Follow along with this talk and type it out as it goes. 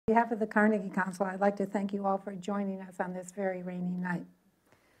On behalf of the Carnegie Council, I'd like to thank you all for joining us on this very rainy night.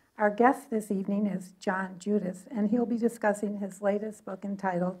 Our guest this evening is John Judis, and he'll be discussing his latest book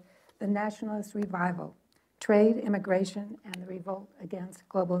entitled The Nationalist Revival, Trade, Immigration, and the Revolt Against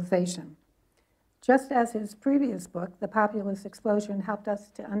Globalization. Just as his previous book, The Populist Explosion, helped us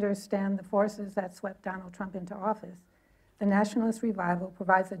to understand the forces that swept Donald Trump into office, The Nationalist Revival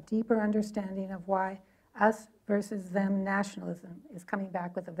provides a deeper understanding of why us versus them nationalism is coming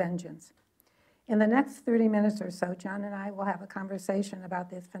back with a vengeance. In the next 30 minutes or so, John and I will have a conversation about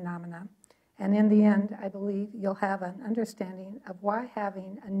this phenomenon, and in the end, I believe you'll have an understanding of why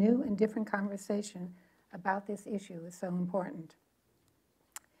having a new and different conversation about this issue is so important.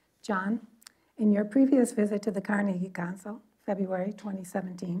 John, in your previous visit to the Carnegie Council, February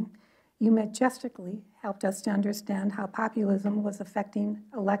 2017, you majestically helped us to understand how populism was affecting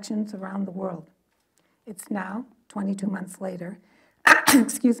elections around the world. It's now, 22 months later,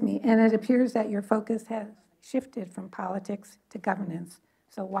 excuse me, and it appears that your focus has shifted from politics to governance.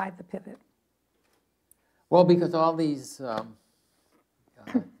 So why the pivot? Well, because all these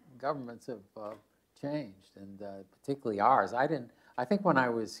governments have changed, and particularly ours. I think when I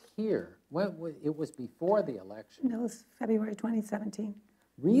was here, it was before the election. No, it was February 2017.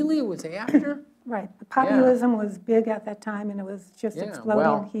 Really? It was after? Right. The populism was big at that time, and it was just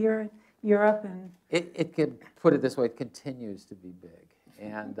exploding here in Europe. And it could put it this way, it continues to be big.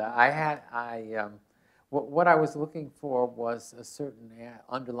 And what I was looking for was a certain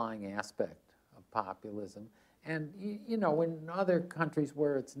underlying aspect of populism. And, you know, in other countries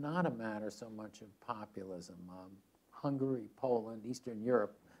where it's not a matter so much of populism, Hungary, Poland, Eastern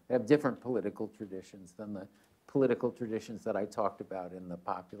Europe, they have different political traditions than the political traditions that I talked about in the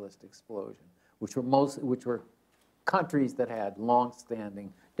Populist Explosion, which were countries that had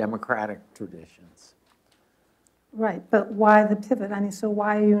long-standing democratic traditions. Right, but why the pivot? I mean, so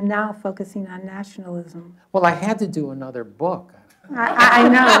why are you now focusing on nationalism? Well, I had to do another book. I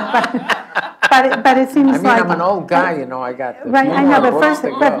know, but it seems like... I'm an old guy, you know, I got right, I know,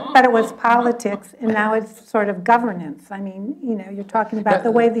 but it was politics, and now it's sort of governance. I mean, you know, you're talking about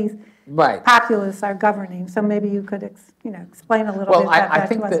the way these populists are governing, so maybe you could, explain a little bit about that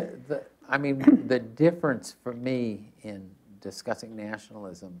to us. Well, I think the difference for me in discussing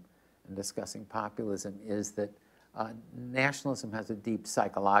nationalism and discussing populism is that nationalism has a deep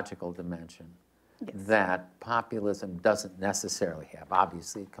psychological dimension that populism doesn't necessarily have.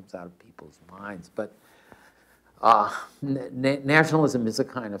 Obviously, it comes out of people's minds, but nationalism is a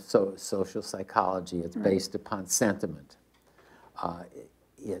kind of social psychology. It's based upon sentiment.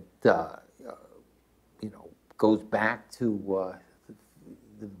 It goes back to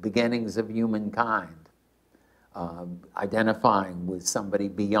the beginnings of humankind, identifying with somebody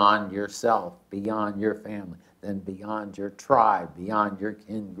beyond yourself, beyond your family, then beyond your tribe, beyond your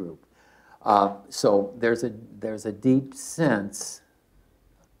kin group. So there's a deep sentiment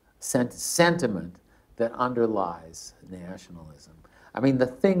that underlies nationalism. I mean, the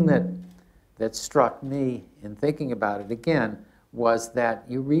thing that struck me in thinking about it again was that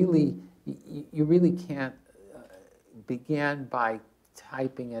you really can't begin by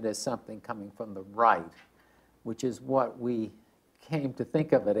typing it as something coming from the right, which is what we came to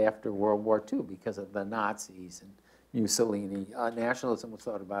think of it after World War II because of the Nazis and Mussolini. Nationalism was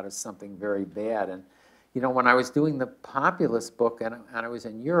thought about as something very bad. And, you know, when I was doing the populist book and I was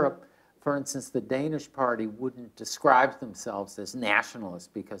in Europe, for instance, the Danish party wouldn't describe themselves as nationalists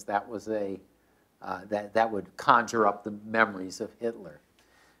because that was that would conjure up the memories of Hitler.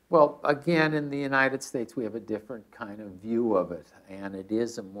 Well, again, in the United States, we have a different kind of view of it, and it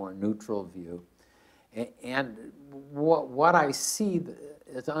is a more neutral view. And what I see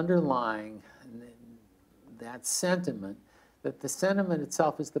is underlying that sentiment, that the sentiment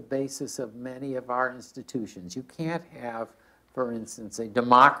itself is the basis of many of our institutions. You can't have, for instance, a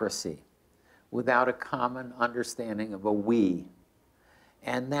democracy without a common understanding of a we.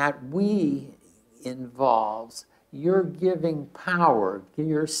 And that we involves you're giving power,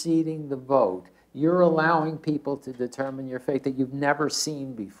 you're ceding the vote, you're allowing people to determine your fate that you've never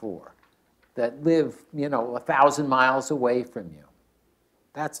seen before, that live, 1,000 miles away from you.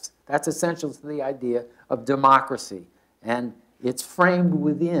 That's essential to the idea of democracy. And it's framed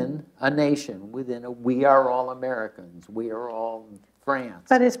within a nation, within a we are all Americans, we are all France.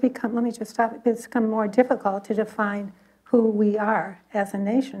 But it's become, let me just stop, it's become more difficult to define who we are as a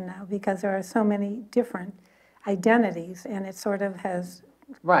nation now because there are so many different identities, and it sort of has...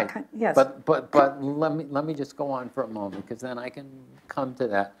 Right, yes. But let me just go on for a moment, because then I can come to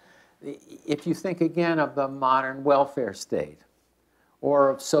that. If you think again of the modern welfare state, or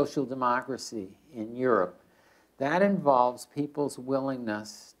of social democracy in Europe, That involves people's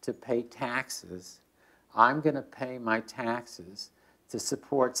willingness to pay taxes. I'm going to pay my taxes to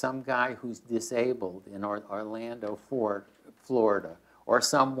support some guy who's disabled in Orlando, Florida, or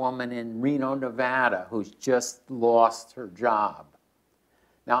some woman in Reno, Nevada, who's just lost her job.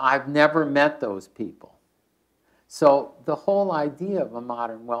 Now, I've never met those people. So the whole idea of a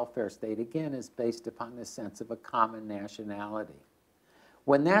modern welfare state, again, is based upon this sense of a common nationality.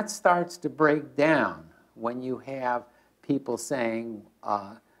 When that starts to break down, when you have people saying,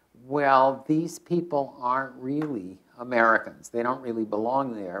 well, these people aren't really Americans. They don't really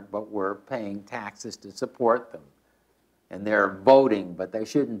belong there, but we're paying taxes to support them. And they're voting, but they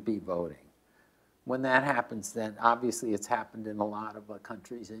shouldn't be voting. When that happens, then obviously it's happened in a lot of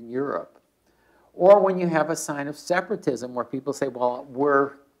countries in Europe. Or when you have a sign of separatism where people say, well,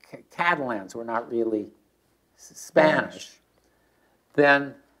 we're Catalans, we're not really Spanish.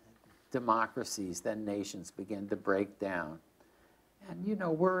 Then democracies, then nations begin to break down. And you know,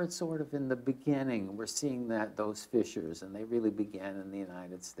 we're sort of in the beginning. We're seeing those fissures, and they really began in the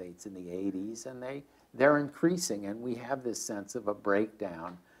United States in the 80s, and they're increasing, and we have this sense of a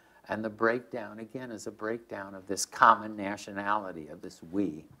breakdown. And the breakdown, again, is a breakdown of this common nationality, of this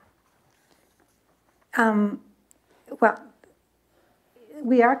we. Well,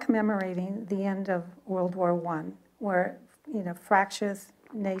 we are commemorating the end of World War I, where, you know, fractious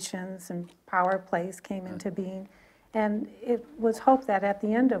nations and power plays came into being. And it was hoped that at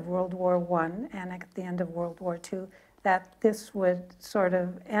the end of World War I and at the end of World War II, that this would sort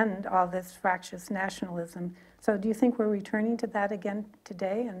of end all this fractious nationalism. So do you think we're returning to that again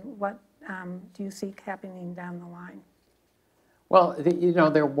today? And what do you see happening down the line? Well, you know,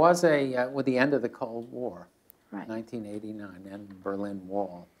 there was with the end of the Cold War, Right. 1989, and the Berlin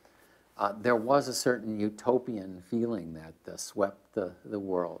Wall, there was a certain utopian feeling that swept the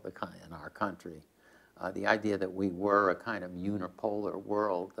world, in our country. The idea that we were a kind of unipolar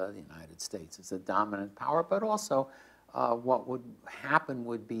world, the United States is a dominant power, but also what would happen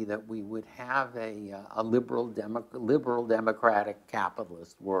would be that we would have a liberal democratic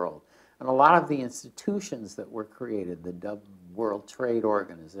capitalist world. And a lot of the institutions that were created, the World Trade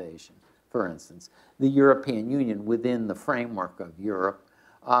Organization, for instance, the European Union within the framework of Europe,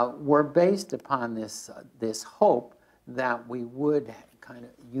 were based upon this hope that we would kind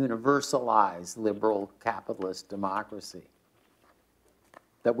of universalize liberal capitalist democracy,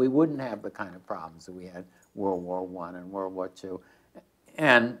 that we wouldn't have the kind of problems that we had World War I and World War II.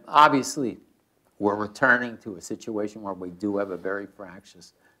 And obviously, we're returning to a situation where we do have a very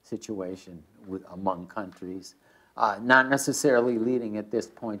fractious situation among countries, not necessarily leading at this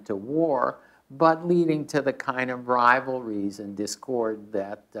point to war, but leading to the kind of rivalries and discord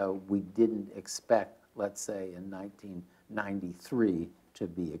that we didn't expect, let's say, in 1993 to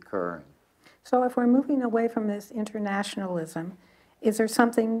be occurring. So if we're moving away from this internationalism, is there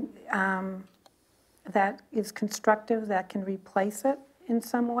something that is constructive that can replace it in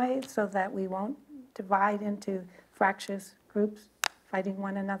some way so that we won't divide into fractious groups fighting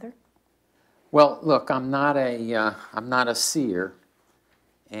one another? Well, look, I'm not a seer,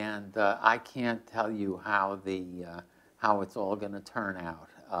 and I can't tell you how it's all going to turn out.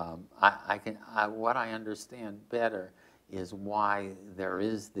 What I understand better is why there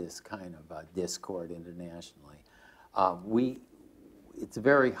is this kind of discord internationally. It's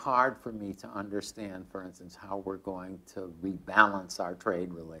very hard for me to understand, for instance, how we're going to rebalance our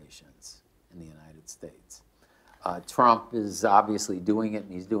trade relations in the United States. Trump is obviously doing it,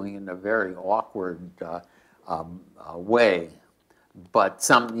 and he's doing it in a very awkward way. But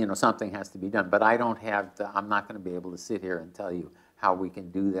something has to be done. But I'm not going to be able to sit here and tell you how we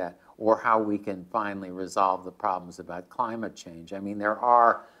can do that or how we can finally resolve the problems about climate change. I mean, there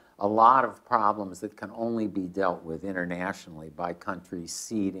are a lot of problems that can only be dealt with internationally by countries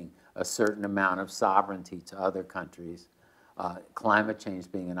ceding a certain amount of sovereignty to other countries. Climate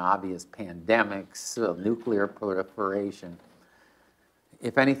change being an obvious, pandemics, nuclear proliferation.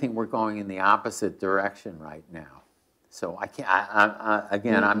 If anything, we're going in the opposite direction right now. So I can't.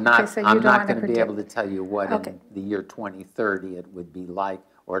 I'm not going to be able to tell you what in the year 2030 it would be like,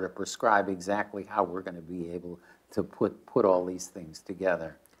 or to prescribe exactly how we're going to be able to put all these things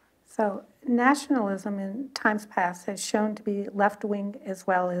together. So nationalism in times past has shown to be left-wing as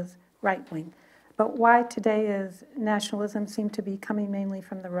well as right-wing. But why today is nationalism seem to be coming mainly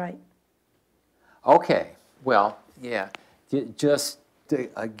from the right? Okay, well, yeah, just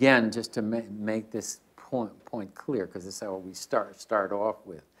to make this point clear, because this is how we start off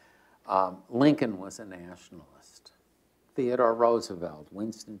with. Lincoln was a nationalist. Theodore Roosevelt,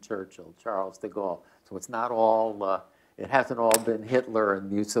 Winston Churchill, Charles de Gaulle. So it's not all, it hasn't all been Hitler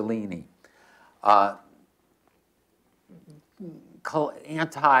and Mussolini.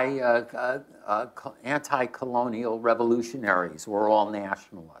 anti-colonial revolutionaries were all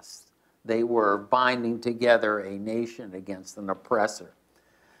nationalists. They were binding together a nation against an oppressor.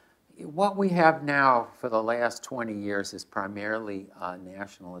 What we have now for the last 20 years is primarily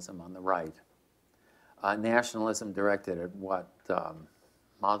nationalism on the right. Nationalism directed at what?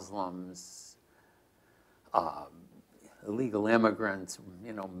 Muslims, illegal immigrants,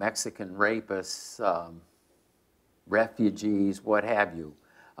 Mexican rapists, refugees, what have you.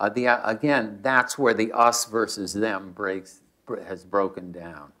 Again, that's where the us versus them has broken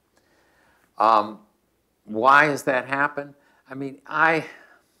down. Why has that happened? I mean,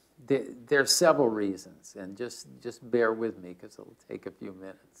 there's several reasons, and just bear with me because it'll take a few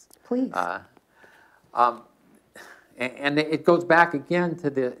minutes. Please. And it goes back again to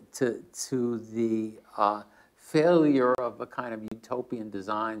the failure of a kind of utopian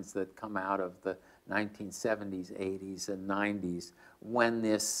designs that come out of the 1970s, 80s, and 90s, when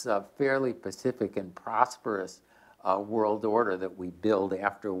this fairly pacific and prosperous world order that we build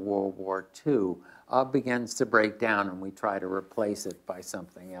after World War II begins to break down, and we try to replace it by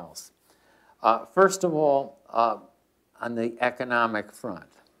something else. First of all, on the economic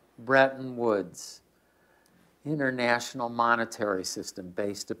front, Bretton Woods, international monetary system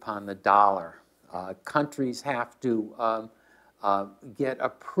based upon the dollar. Countries have to get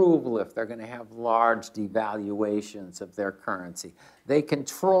approval if they're going to have large devaluations of their currency. They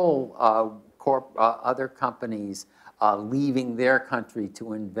control other companies leaving their country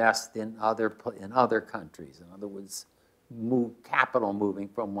to invest in other countries. In other words, capital moving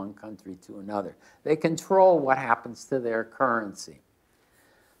from one country to another. They control what happens to their currency.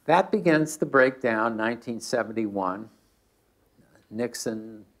 That begins to break down 1971,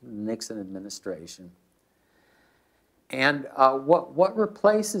 Nixon administration. And what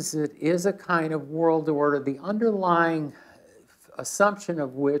replaces it is a kind of world order, the underlying assumption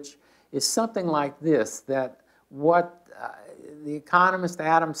of which is something like this, that what the economist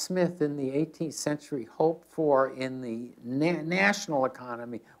Adam Smith in the 18th century hoped for in the national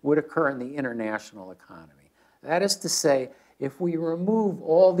economy would occur in the international economy. That is to say, if we remove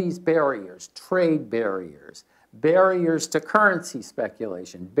all these barriers, trade barriers, barriers to currency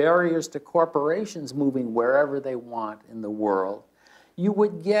speculation, barriers to corporations moving wherever they want in the world, you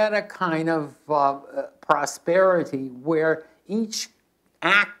would get a kind of prosperity where each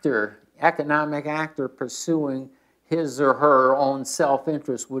actor, economic actor pursuing his or her own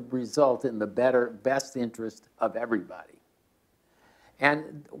self-interest would result in the best interest of everybody.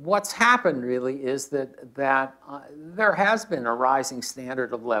 And what's happened really is that there has been a rising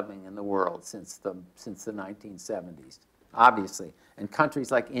standard of living in the world since the 1970s, obviously. And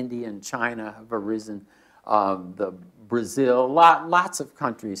countries like India and China have arisen. Brazil, lots of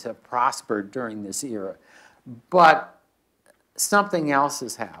countries have prospered during this era. But something else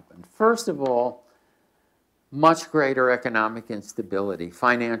has happened. First of all, much greater economic instability,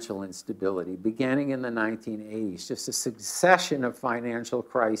 financial instability, beginning in the 1980s, just a succession of financial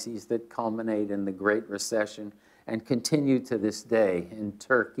crises that culminate in the Great Recession and continue to this day in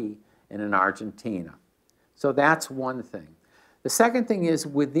Turkey and in Argentina. So that's one thing. The second thing is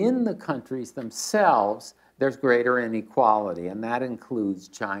within the countries themselves, there's greater inequality, and that includes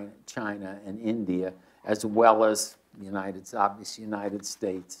China and India, as well as the United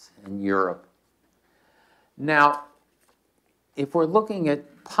States and Europe. Now, if we're looking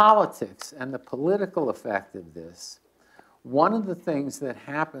at politics and the political effect of this, one of the things that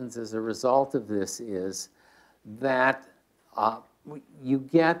happens as a result of this is that you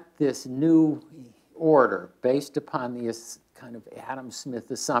get this new order based upon these kind of Adam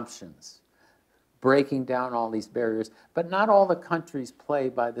Smith assumptions, breaking down all these barriers, but not all the countries play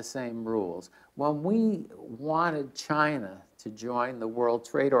by the same rules. When we wanted China to join the World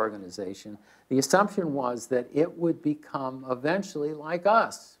Trade Organization, the assumption was that it would become eventually like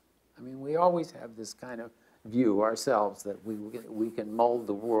us. I mean, we always have this kind of view ourselves that we can mold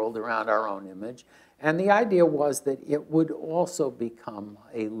the world around our own image. And the idea was that it would also become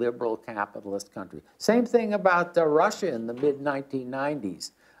a liberal capitalist country. Same thing about Russia in the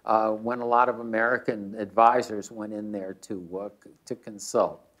mid-1990s, when a lot of American advisors went in there to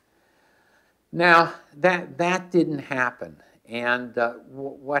consult. Now, that didn't happen. And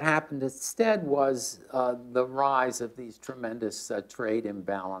what happened instead was the rise of these tremendous trade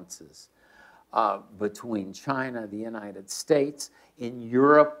imbalances between China, the United States. In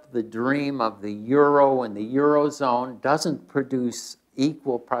Europe, the dream of the euro and the eurozone doesn't produce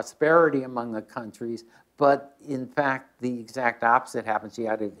equal prosperity among the countries, but in fact, the exact opposite happens. You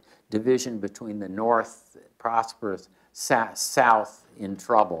had a division between the north, prosperous, south in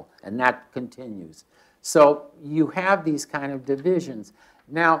trouble, and that continues. So you have these kind of divisions.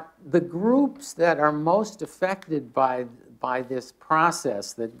 Now, the groups that are most affected by this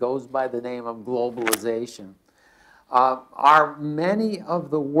process that goes by the name of globalization are many of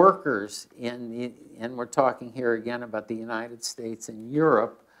the workers and we're talking here again about the United States and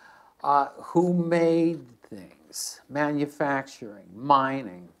Europe, who made things, manufacturing,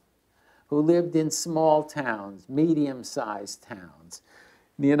 mining, who lived in small towns, medium-sized towns,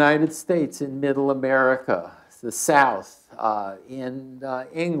 in the United States, in Middle America, the South, in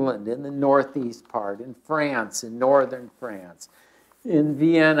England, in the Northeast part, in France, in Northern France, in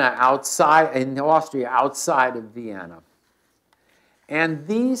Vienna, in Austria, outside of Vienna. And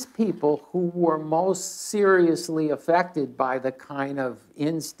these people who were most seriously affected by the kind of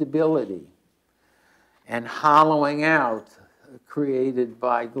instability and hollowing out created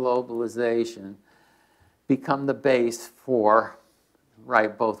by globalization become the base for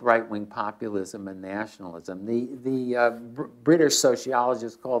both right-wing populism and nationalism. The British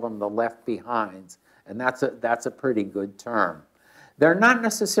sociologists call them the left behinds, and that's a pretty good term. They're not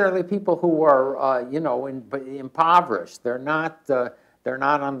necessarily people who are impoverished. They're not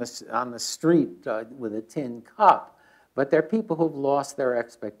on the street with a tin cup, but they're people who've lost their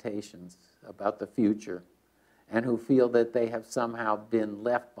expectations about the future and who feel that they have somehow been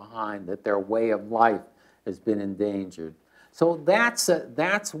left behind, that their way of life has been endangered. So that's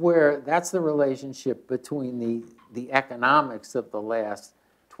the relationship between the economics of the last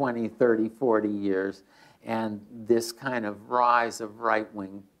 20, 30, 40 years and this kind of rise of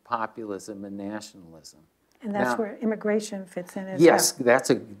right-wing populism and nationalism. And that's where immigration fits in as yes,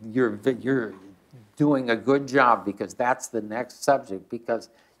 well. you're doing a good job, because that's the next subject, because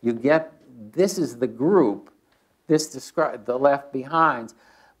this is the group, the left behinds,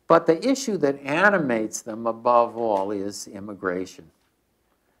 but the issue that animates them above all is immigration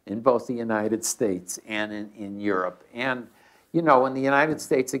in both the United States and in Europe. And in the United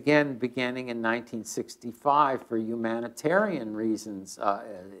States, again, beginning in 1965 for humanitarian reasons,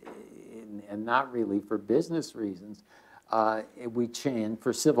 and not really for business reasons,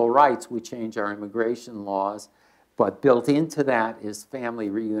 for civil rights, we change our immigration laws, but built into that is family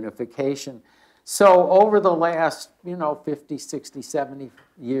reunification. So over the last, 50, 60, 70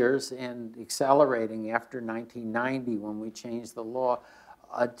 years, and accelerating after 1990 when we changed the law,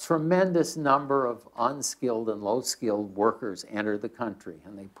 a tremendous number of unskilled and low-skilled workers enter the country,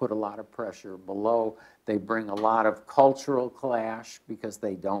 and they put a lot of pressure below. They bring a lot of cultural clash because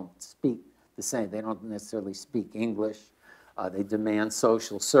they don't speak the same. They don't necessarily speak English. They demand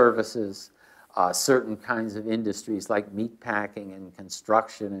social services. Certain kinds of industries like meatpacking and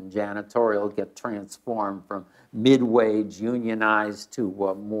construction and janitorial get transformed from mid-wage unionized to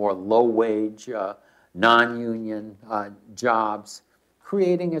more low-wage non-union jobs,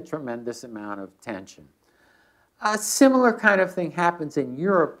 creating a tremendous amount of tension. A similar kind of thing happens in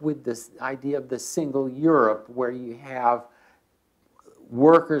Europe with this idea of the single Europe, where you have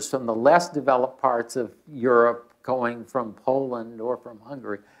workers from the less developed parts of Europe going from Poland or from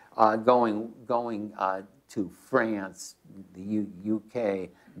Hungary, going to France, the UK,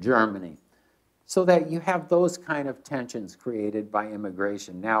 Germany, so that you have those kind of tensions created by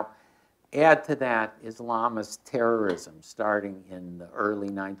immigration. Now, add to that Islamist terrorism starting in the early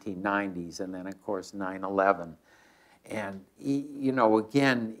 1990s, and then, of course, 9/11. And,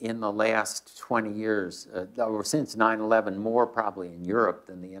 again, in the last 20 years, or since 9/11, more probably in Europe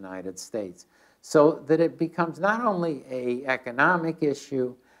than the United States, so that it becomes not only an economic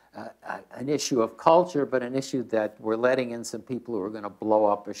issue, an issue of culture, but an issue that we're letting in some people who are going to blow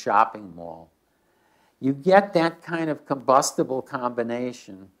up a shopping mall. You get that kind of combustible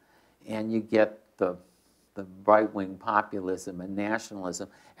combination, and you get the right-wing populism and nationalism.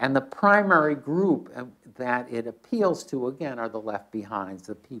 And the primary group that it appeals to, again, are the left behinds,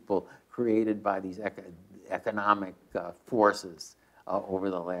 the people created by these economic forces over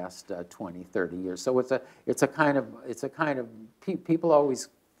the last 20, 30 years. So it's a kind of people always,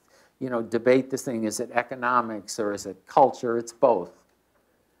 debate this thing: is it economics or is it culture? It's both,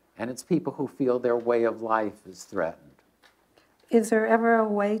 and it's people who feel their way of life is threatened. Is there ever a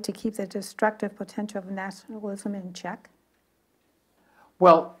way to keep the destructive potential of nationalism in check?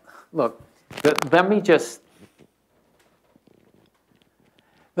 Well, look, let me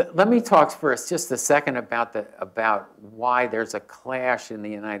talk for just a second about why there's a clash in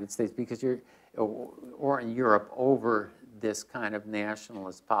the United States, because or in Europe, over this kind of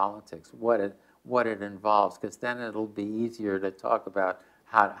nationalist politics, what it involves, because then it'll be easier to talk about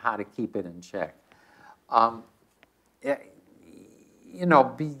how to keep it in check. I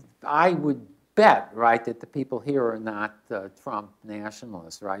would bet, right, that the people here are not Trump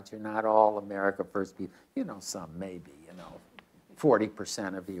nationalists, right? You're not all America First people. You know, some maybe,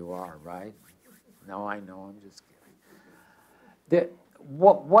 40% of you are, right? No, I know, I'm just kidding.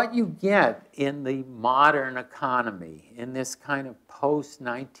 What you get in the modern economy, in this kind of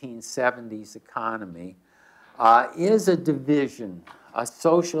post-1970s economy, is a division, a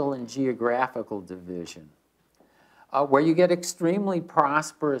social and geographical division, where you get extremely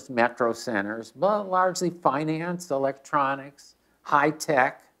prosperous metro centers, but largely finance, electronics, high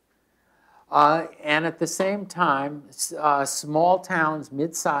tech, and at the same time, small towns,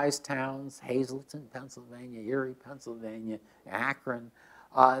 mid-sized towns, Hazleton, Pennsylvania, Erie, Pennsylvania, Akron,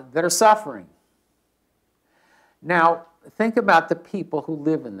 that are suffering. Now, think about the people who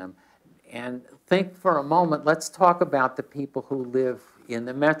live in them. And think for a moment, let's talk about the people who live in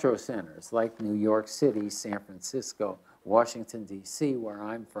the metro centers, like New York City, San Francisco, Washington, D.C., where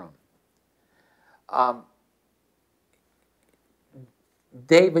I'm from.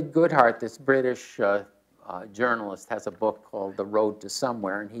 David Goodhart, this British journalist, has a book called The Road to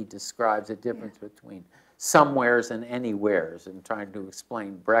Somewhere, and he describes the difference between somewheres and anywheres and trying to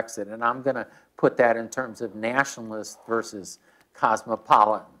explain Brexit. And I'm going to put that in terms of nationalists versus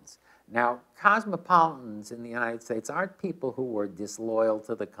cosmopolitans. Now, cosmopolitans in the United States aren't people who are disloyal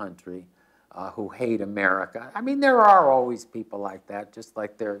to the country, who hate America. I mean, there are always people like that, just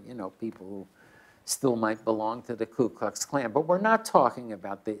like there are, people who still might belong to the Ku Klux Klan. But we're not talking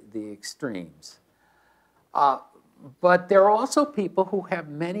about the extremes. But there are also people who have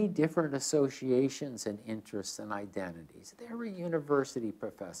many different associations and interests and identities. They're a university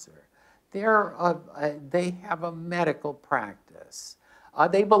professor. They have a medical practice.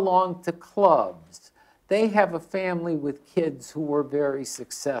 They belong to clubs. They have a family with kids who were very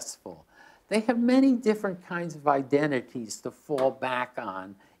successful. They have many different kinds of identities to fall back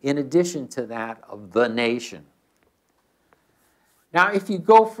on, in addition to that of the nation. Now, if you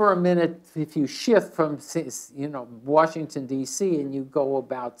go for a minute, if you shift from, Washington, D.C., and you go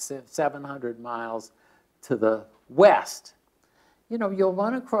about 700 miles to the west, you'll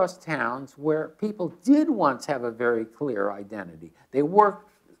run across towns where people did once have a very clear identity. They worked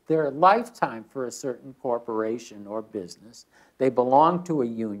their lifetime for a certain corporation or business. They belonged to a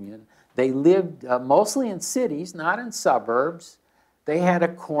union. They lived mostly in cities, not in suburbs. They had a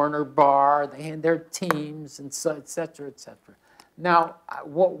corner bar. They had their teams, and so, et cetera, et cetera. Now,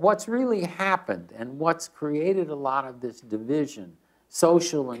 what's really happened and what's created a lot of this division,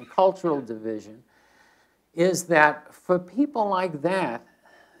 social and cultural division, is that for people like that,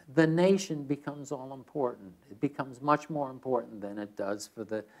 the nation becomes all important. It becomes much more important than it does for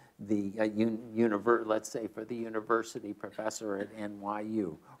let's say for the university professor at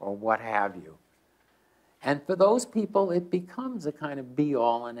NYU or what have you. And for those people, it becomes a kind of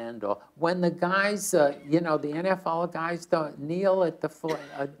be-all and end-all. When the guys, the NFL guys don't kneel at the foot,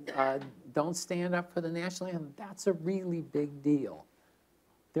 don't stand up for the national anthem, that's a really big deal.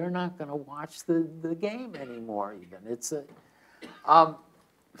 They're not going to watch the game anymore, even. It's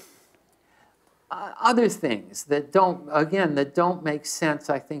other things that don't make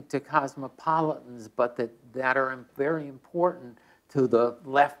sense, I think, to cosmopolitans, but that are very important to the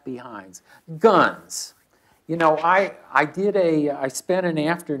left behinds. Guns. I spent an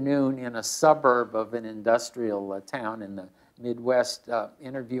afternoon in a suburb of an industrial town in the Midwest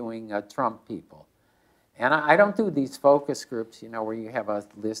interviewing Trump people. And I don't do these focus groups, where you have a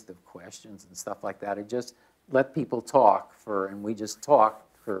list of questions and stuff like that. I just let people talk and we just talk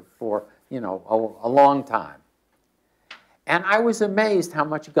for a long time. And I was amazed how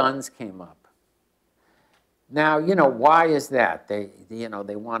much guns came up. Now, why is that? They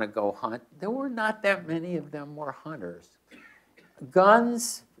want to go hunt. There were not that many of them were hunters.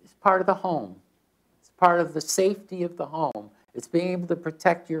 Guns is part of the home. It's part of the safety of the home. It's being able to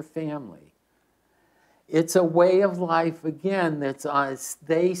protect your family. It's a way of life, again,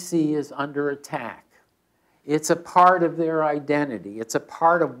 they see as under attack. It's a part of their identity. It's a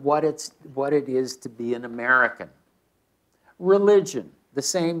part of what it is to be an American. Religion, the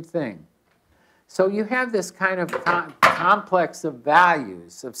same thing. So you have this kind of complex of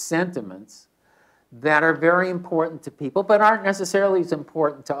values, of sentiments, that are very important to people, but aren't necessarily as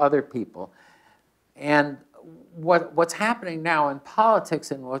important to other people. And what's happening now in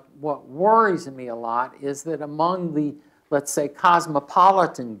politics, and what worries me a lot, is that among the, let's say,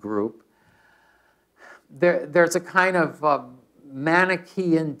 cosmopolitan group, there's a kind of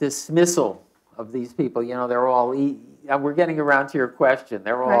Manichaean dismissal of these people. They're all, we're getting around to your question,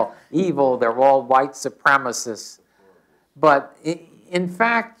 they're all evil, they're all white supremacists. But in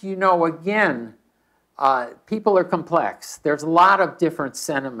fact, again, people are complex. There's a lot of different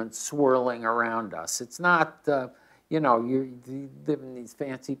sentiments swirling around us. It's not, you know, you live in these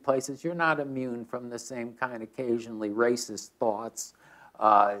fancy places, you're not immune from the same kind occasionally racist thoughts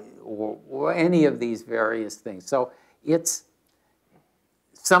or any of these various things. So it's,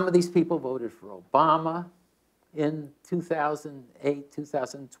 some of these people voted for Obama in 2008,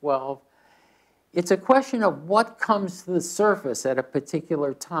 2012. It's a question of what comes to the surface at a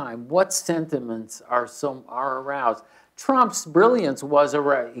particular time. What sentiments are aroused? Trump's brilliance was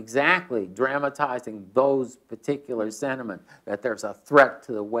exactly dramatizing those particular sentiments, that there's a threat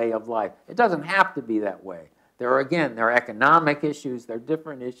to the way of life. It doesn't have to be that way. There are economic issues, there are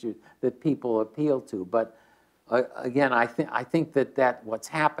different issues that people appeal to. But again, I think that what's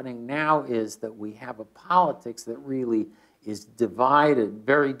happening now is that we have a politics that really is divided,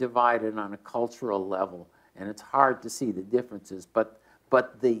 very divided on a cultural level, and it's hard to see the differences, but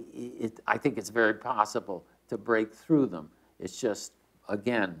I think it's very possible to break through them. It's just,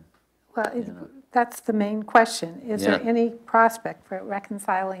 again, well, that's the main question. Is there any prospect for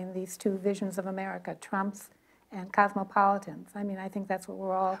reconciling these two visions of America, Trump's and cosmopolitans? I mean, I think that's what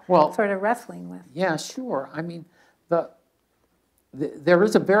we're all sort of wrestling with. Yeah, sure. I mean, there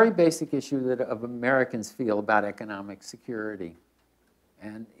is a very basic issue that of Americans feel about economic security,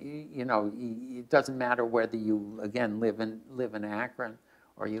 and you know, it doesn't matter whether you again live in Akron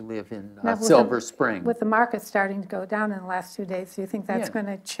or you live in Silver Spring. With the market starting to go down in the last 2 days, do you think that's going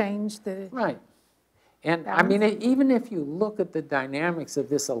to change the right? And balance? I mean, even if you look at the dynamics of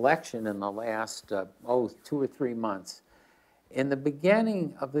this election in the last 2 or 3 months. In the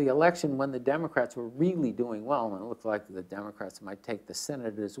beginning of the election, when the Democrats were really doing well, and it looked like the Democrats might take the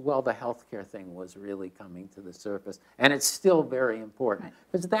Senate as well, the health care thing was really coming to the surface. And it's still very important.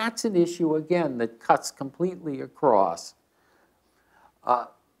 Because that's an issue, again, that cuts completely across.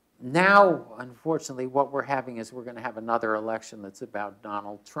 Now, unfortunately, what we're having is we're going to have another election that's about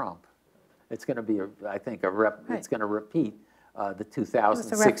Donald Trump. It's going to be, I think, it's going to repeat the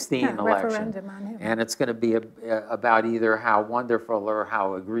 2016 election, and it's going to be about either how wonderful or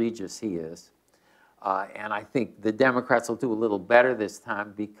how egregious he is. And I think the Democrats will do a little better this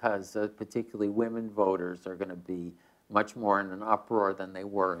time because particularly women voters are going to be much more in an uproar than they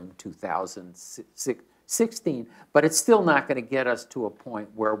were in 2016. But it's still not going to get us to a point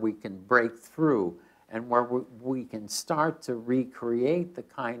where we can break through and where we can start to recreate the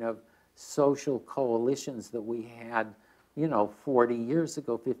kind of social coalitions that we had, you know, 40 years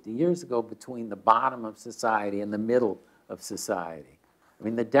ago, 50 years ago, between the bottom of society and the middle of society. I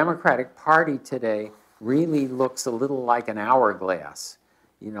mean, the Democratic Party today really looks a little like an hourglass.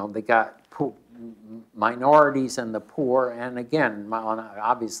 You know, they got minorities and the poor, and again,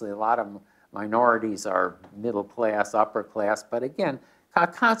 obviously a lot of minorities are middle class, upper class, but again, a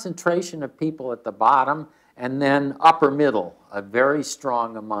concentration of people at the bottom, and then upper middle, very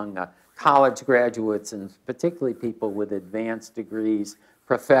strong among college graduates, and particularly people with advanced degrees,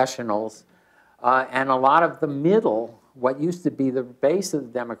 professionals, and a lot of the middle, what used to be the base of the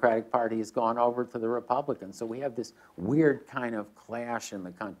Democratic Party, has gone over to the Republicans. So we have this weird kind of clash in the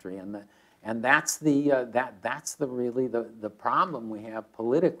country, and that's really the problem we have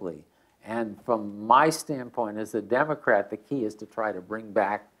politically. And from my standpoint as a Democrat, the key is to try to bring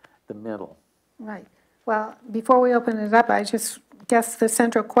back the middle. Right. Well, before we open it up, I just guess the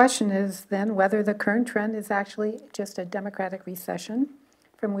central question is then whether the current trend is actually just a democratic recession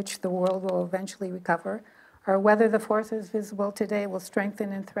from which the world will eventually recover, or whether the forces visible today will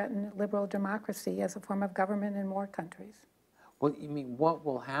strengthen and threaten liberal democracy as a form of government in more countries. Well, you mean what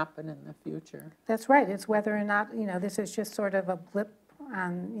will happen in the future? That's right. It's whether or not, you know, this is just sort of a blip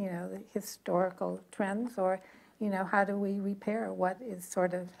on, you know, the historical trends, or, you know, how do we repair what is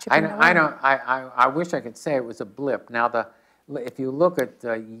sort of chipping away? I wish I could say it was a blip. Now, if you look at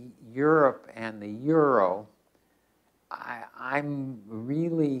Europe and the euro, I'm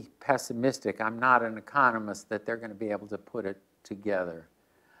really pessimistic. I'm not an economist that they're going to be able to put it together.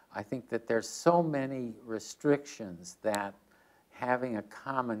 I think that there's so many restrictions that having a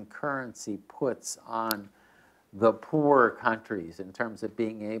common currency puts on the poorer countries in terms of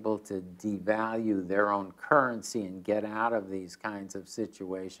being able to devalue their own currency and get out of these kinds of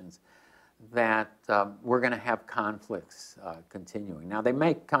situations, that we're going to have conflicts continuing. Now, they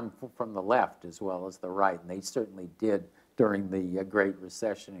may come from the left as well as the right, and they certainly did during the Great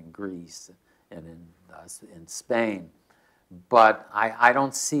Recession in Greece and in Spain. But I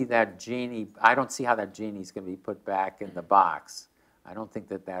don't see that genie. I don't see how that genie's going to be put back in the box. I don't think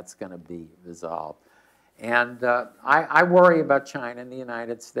that that's going to be resolved. And I worry about China and the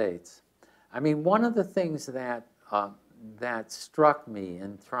United States. I mean, one of the things that that struck me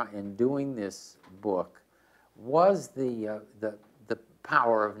in doing this book was the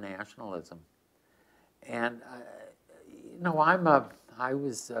power of nationalism. And you know, I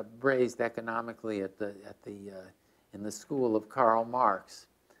was raised economically in the school of Karl Marx,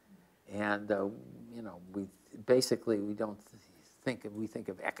 and you know, we don't think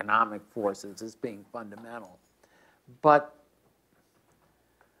of economic forces as being fundamental. But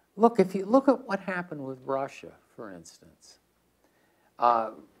look, if you look at what happened with Russia, for instance,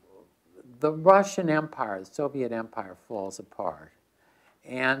 the Russian Empire, the Soviet Empire, falls apart.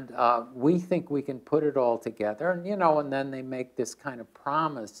 And we think we can put it all together, and you know, and then they make this kind of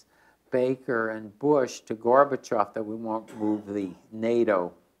promise, Baker and Bush, to Gorbachev, that we won't move the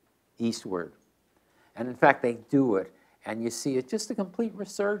NATO eastward. And in fact, they do it, and you see it's just a complete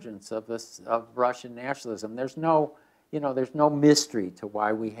resurgence of Russian nationalism. There's no, you know, there's no mystery to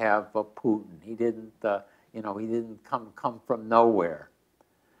why we have Putin. He didn't, you know, he didn't come from nowhere.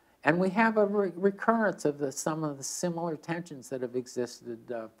 And we have a recurrence of some of the similar tensions that have existed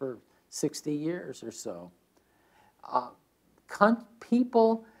for 60 years or so.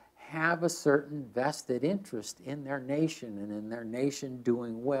 People have a certain vested interest in their nation and in their nation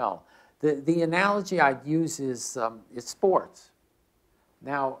doing well. The analogy I'd use is sports.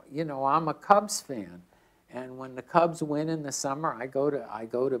 Now, you know, I'm a Cubs fan, and when the Cubs win in the summer, I go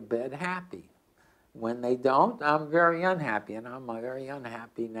to bed happy. When they don't, I'm very unhappy, and I'm very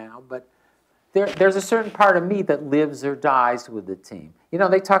unhappy now. But there's a certain part of me that lives or dies with the team. You know,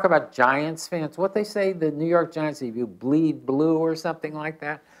 they talk about Giants fans. What they say, the New York Giants, if you bleed blue or something like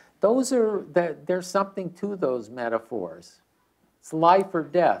that, there's something to those metaphors. It's life or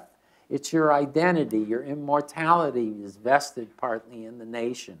death. It's your identity. Your immortality is vested partly in the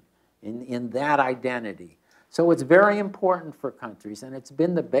nation, in that identity. So it's very important for countries, and it's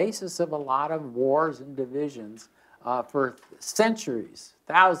been the basis of a lot of wars and divisions for centuries,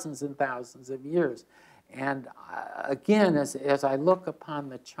 thousands and thousands of years. And again, as I look upon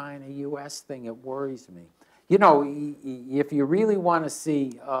the China-U.S. thing, it worries me. You know, if you really want to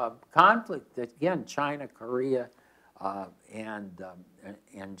see conflict, again, China, Korea, and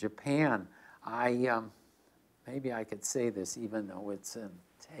Japan, maybe I could say this even though it's in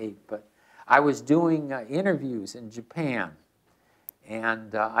tape, but I was doing interviews in Japan,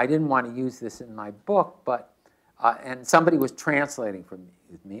 and I didn't want to use this in my book, but and somebody was translating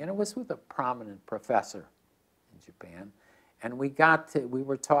with me, and it was with a prominent professor in Japan, and we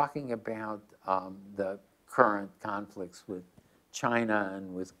were talking about the current conflicts with China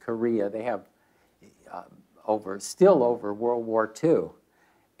and with Korea. They have still over World War II,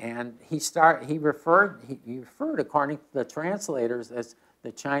 and he referred according to the translators as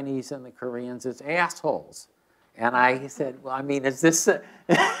the Chinese and the Koreans as assholes. And I said, well, I mean, is this,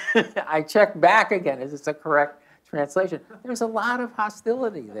 I checked back again, is this a correct translation? There's a lot of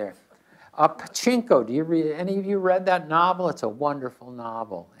hostility there. Pachinko, any of you read that novel? It's a wonderful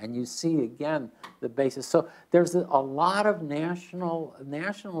novel. And you see, again, the basis. So there's a lot of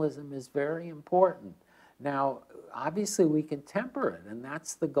nationalism is very important. Now, obviously, we can temper it, and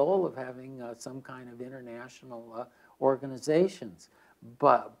that's the goal of having some kind of international organizations.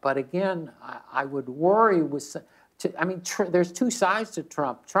 But again, I would worry with, there's two sides to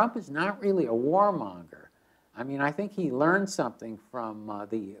Trump. Trump is not really a warmonger. I mean, I think he learned something from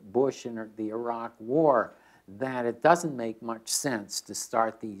the Bush and the Iraq War, that it doesn't make much sense to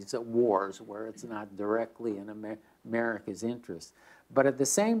start these wars where it's not directly in America's interest. But at the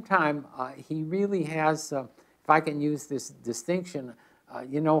same time, he really has, if I can use this distinction,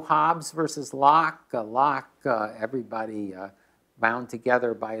 you know, Hobbes versus Locke. Locke, everybody bound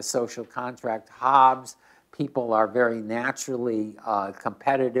together by a social contract. Hobbes, people are very naturally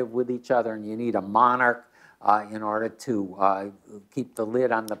competitive with each other, and you need a monarch in order to keep the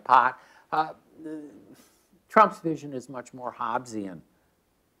lid on the pot. Trump's vision is much more Hobbesian,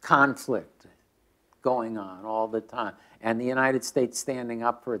 conflict going on all the time, and the United States standing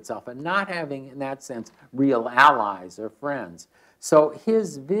up for itself and not having, in that sense, real allies or friends. So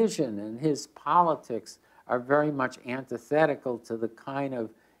his vision and his politics are very much antithetical to the kind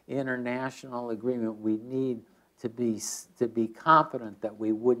of international agreement we need to be confident that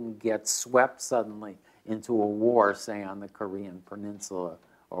we wouldn't get swept suddenly into a war, say, on the Korean Peninsula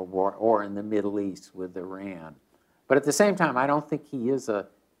or in the Middle East with Iran. But at the same time, I don't think he is a,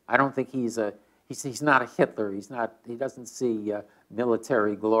 I don't think he's he's not a Hitler. He doesn't see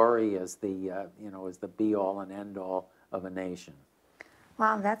military glory as the, as the be-all and end-all of a nation. Well,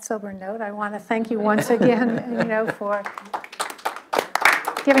 on that sober note, I want to thank you once again, for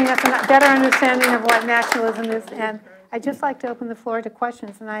giving us a better understanding of what nationalism is. And I'd just like to open the floor to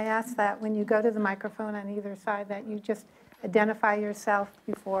questions, and I ask that when you go to the microphone on either side that you just identify yourself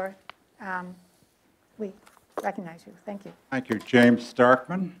before we recognize you. Thank you. Thank you, James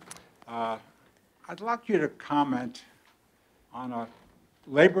Starkman. I'd like you to comment on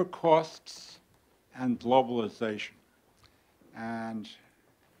labor costs and globalization. And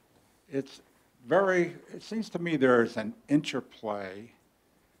it seems to me there is an interplay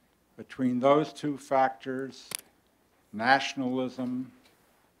between those two factors, nationalism,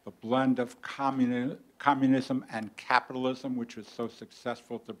 the blend of communism and capitalism, which was so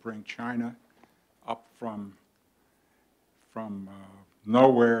successful to bring China up from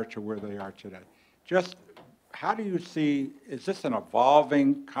nowhere to where they are today. Just how do you see, is this an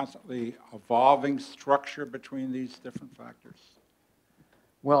evolving, constantly evolving structure between these different factors?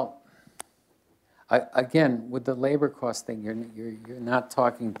 Well, again, with the labor cost thing, you're not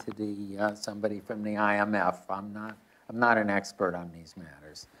talking to the somebody from the IMF. I'm not an expert on these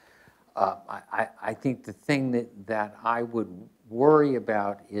matters. I think the thing that I would worry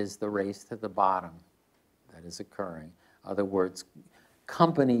about is the race to the bottom that is occurring. In other words,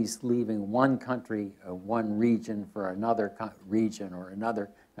 companies leaving one country or one region for another region or another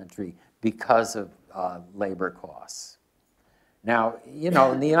country because of labor costs. Now, you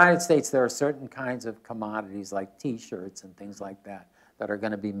know, in the United States, there are certain kinds of commodities like T-shirts and things like that that are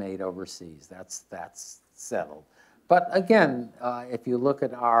going to be made overseas. That's settled. But again, if you look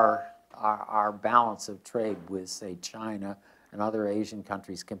at our balance of trade with, say, China and other Asian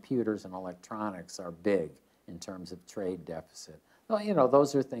countries, computers and electronics are big in terms of trade deficit. Well, you know,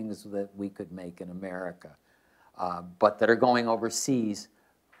 those are things that we could make in America, but that are going overseas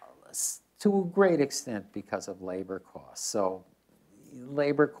to a great extent because of labor costs. So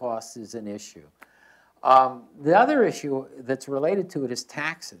labor costs is an issue. The other issue that's related to it is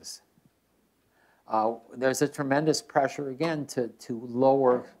taxes. There's a tremendous pressure, again, to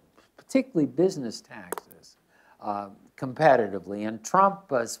lower particularly business taxes competitively, and Trump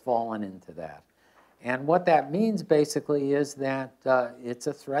has fallen into that. And what that means basically is that it's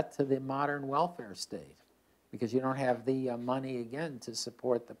a threat to the modern welfare state because you don't have the money, again, to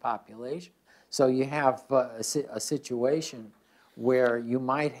support the population. So you have a situation where you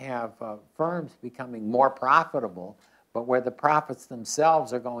might have firms becoming more profitable, but where the profits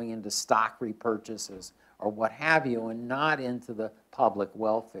themselves are going into stock repurchases or what have you, and not into the public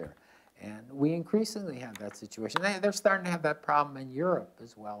welfare. And we increasingly have that situation. They're starting to have that problem in Europe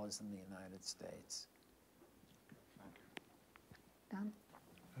as well as in the United States.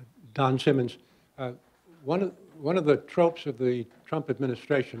 Don Simmons. One of the tropes of the Trump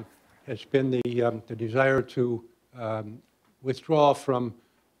administration has been the desire to withdraw from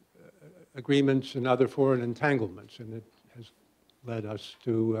agreements and other foreign entanglements, and it has led us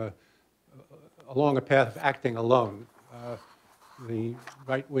to along a path of acting alone. The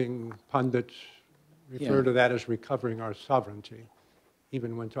right-wing pundits refer to that as recovering our sovereignty,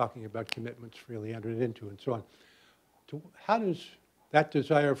 even when talking about commitments freely entered into and so on. How does that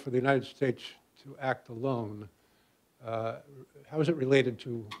desire for the United States to act alone, how is it related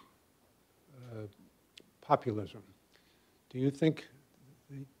to populism? Do you think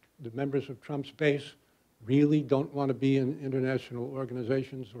the members of Trump's base really don't want to be in international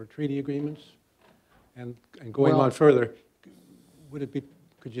organizations or treaty agreements? And going on further, would it be,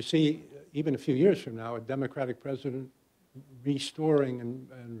 could you see, even a few years from now, a Democratic president restoring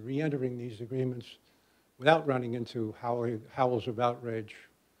and re-entering these agreements without running into howls of outrage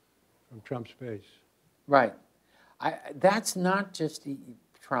from Trump's base? Right. That's not just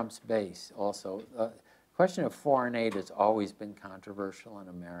Trump's base also. The question of foreign aid has always been controversial in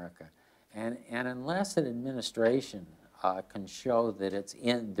America. And unless an administration can show that it's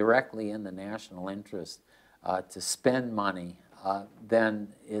directly in the national interest to spend money, then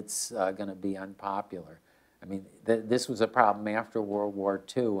it's going to be unpopular. I mean, this was a problem after World War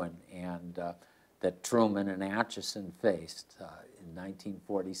II and that Truman and Atchison faced in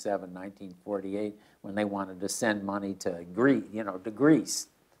 1947, 1948, when they wanted to send money to Greece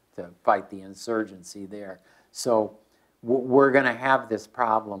to fight the insurgency there. So we're going to have this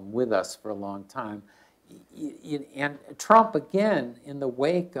problem with us for a long time. And Trump, again, in the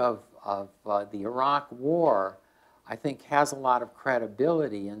wake of the Iraq War, I think has a lot of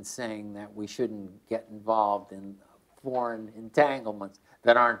credibility in saying that we shouldn't get involved in foreign entanglements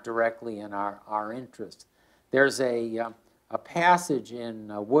that aren't directly in our interest. There's a passage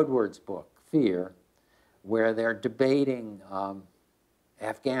in Woodward's book, Fear, where they're debating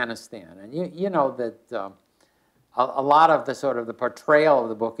Afghanistan. And you know that a lot of the sort of the portrayal of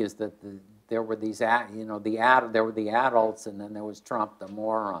the book is that there were these, there were the adults, and then there was Trump, the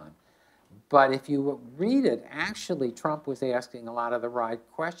moron. But if you read it, actually Trump was asking a lot of the right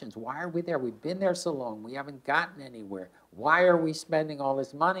questions. Why are we there? We've been there so long. We haven't gotten anywhere. Why are we spending all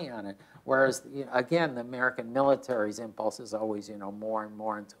this money on it? Whereas, again, the American military's impulse is always, more and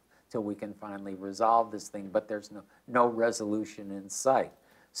more until we can finally resolve this thing. But there's no resolution in sight.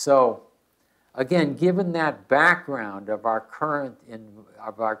 So, again, given that background of our current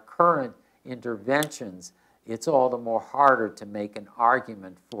interventions, it's all the more harder to make an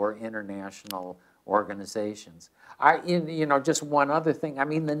argument for international organizations. Just one other thing. I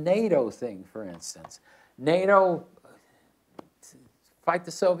mean, the NATO thing, for instance. NATO, fight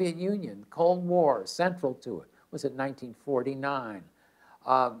the Soviet Union, Cold War, central to it. Was it 1949?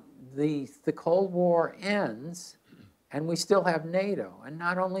 The Cold War ends, and we still have NATO. And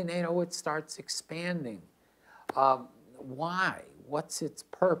not only NATO, it starts expanding. Why? What's its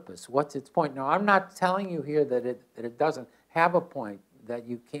purpose? What's its point? Now, I'm not telling you here that it doesn't have a point, that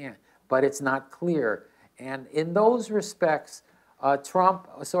you can't, but it's not clear. And in those respects, Trump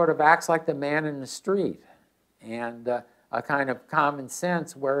sort of acts like the man in the street and a kind of common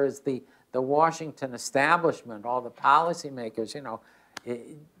sense, whereas the Washington establishment, all the policymakers,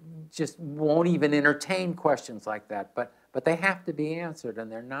 just won't even entertain questions like that. But they have to be answered,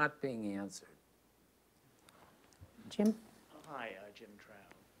 and they're not being answered. Jim? Hi, Jim Trout.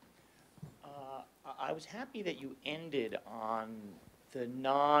 I was happy that you ended on the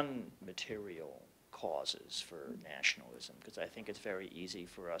non-material causes for nationalism, because I think it's very easy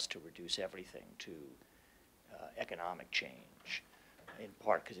for us to reduce everything to economic change, in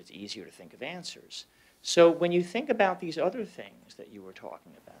part because it's easier to think of answers. So when you think about these other things that you were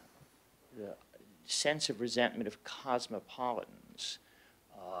talking about, the sense of resentment of cosmopolitans,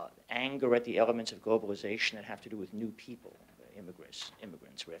 anger at the elements of globalization that have to do with new people, immigrants,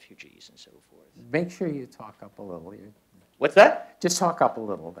 refugees, and so forth. Make sure you talk up a little. What's that? Just talk up a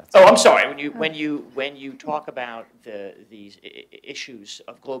little. That's I'm sorry. When you talk about these issues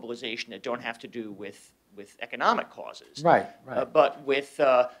of globalization that don't have to do with economic causes, right. But with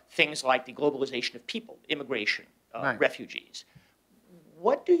things like the globalization of people, immigration, refugees.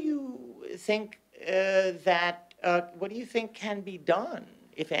 What do you think what do you think can be done,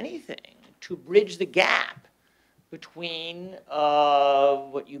 if anything, to bridge the gap between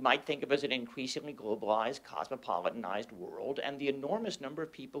what you might think of as an increasingly globalized, cosmopolitanized world and the enormous number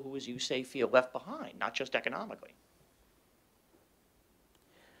of people who, as you say, feel left behind, not just economically?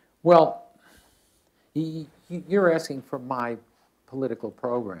 Well, you're asking for my political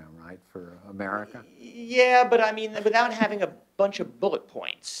program, right, for America? Yeah, but I mean, without having a bunch of bullet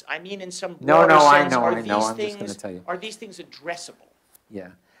points. I mean, in some No, broader sense, I know. I'm just going to tell you. Are these things addressable?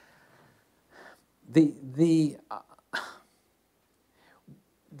 Yeah.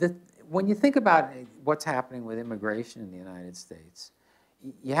 When you think about what's happening with immigration in the United States,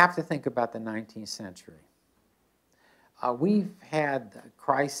 you have to think about the 19th century. We've had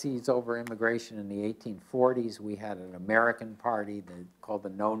crises over immigration in the 1840s. We had an American party called the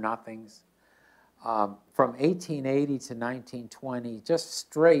Know-Nothings. From 1880 to 1920, just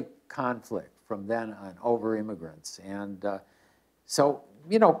straight conflict from then on over immigrants. And so,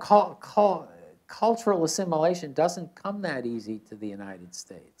 cultural assimilation doesn't come that easy to the United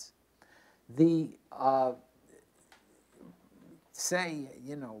States.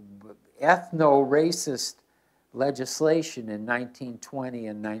 Ethno-racist legislation in 1920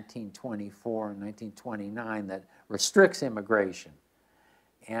 and 1924 and 1929 that restricts immigration,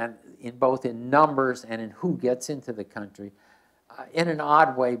 and both in numbers and in who gets into the country, in an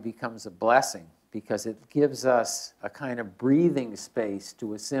odd way becomes a blessing, because it gives us a kind of breathing space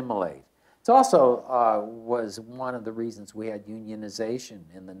to assimilate. It also was one of the reasons we had unionization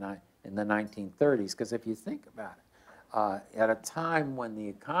in the 1930s, because if you think about it, at a time when the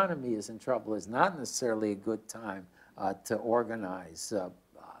economy is in trouble is not necessarily a good time to organize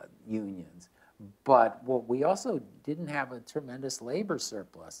unions. But we also didn't have a tremendous labor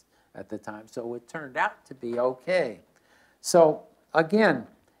surplus at the time, so it turned out to be okay. So again,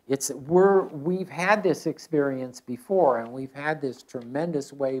 we've had this experience before, and we've had this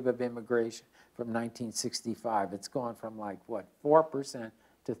tremendous wave of immigration from 1965. It's gone from 4%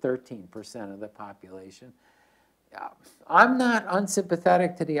 to 13% of the population. I'm not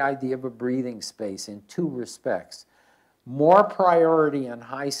unsympathetic to the idea of a breathing space in two respects. More priority on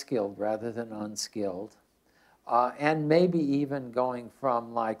high-skilled rather than unskilled, and maybe even going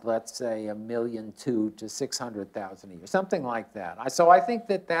from, let's say, 1.2 million to 600,000 a year, something like that. So I think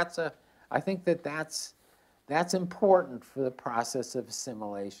that's important for the process of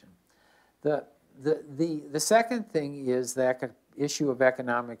assimilation. The second thing is the issue of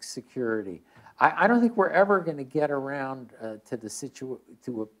economic security. I don't think we're ever going to get around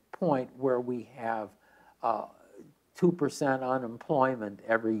to a point where we have 2% unemployment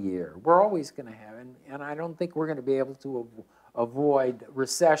every year. We're always going to have, and I don't think we're going to be able to avoid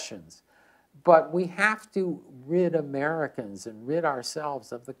recessions. But we have to rid Americans and rid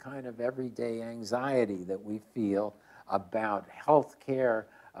ourselves of the kind of everyday anxiety that we feel about health care,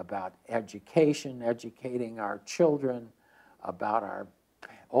 about education, educating our children, about our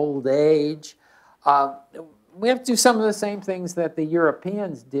old age. We have to do some of the same things that the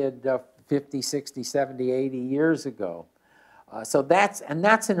Europeans did 50, 60, 70, 80 years ago. So that's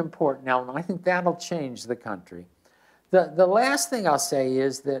an important element. I think that'll change the country. The last thing I'll say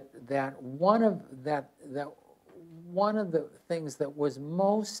is that one of the things that was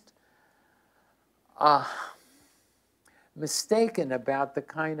most mistaken about the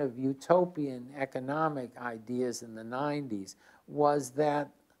kind of utopian economic ideas in the 90s was that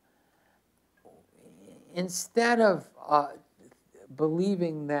instead of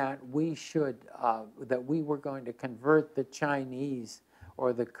believing that we were going to convert the Chinese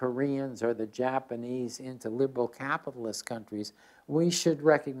or the Koreans or the Japanese into liberal capitalist countries, we should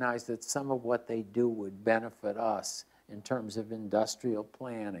recognize that some of what they do would benefit us in terms of industrial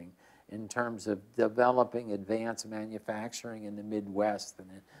planning, in terms of developing advanced manufacturing in the Midwest and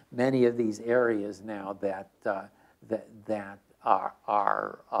in many of these areas now that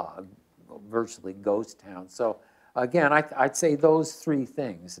are virtually ghost towns. So again, I'd say those three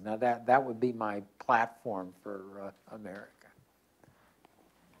things. Now that would be my platform for America.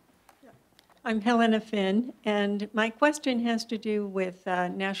 I'm Helena Finn, and my question has to do with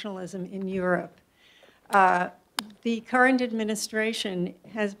nationalism in Europe. The current administration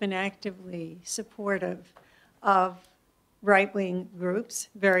has been actively supportive of right-wing groups,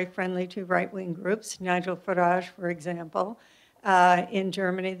 very friendly to right-wing groups. Nigel Farage, for example, in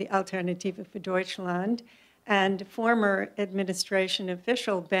Germany, the Alternative für Deutschland, and former administration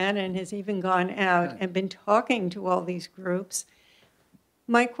official Bannon has even gone out and been talking to all these groups.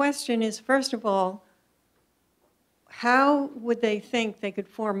 My question is, first of all, how would they think they could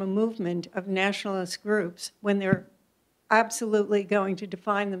form a movement of nationalist groups when they're absolutely going to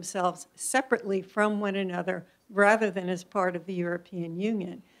define themselves separately from one another rather than as part of the European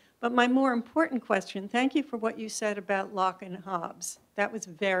Union? But my more important question, thank you for what you said about Locke and Hobbes. That was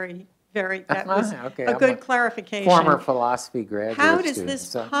that was okay, a good clarification. Former philosophy graduate How does student,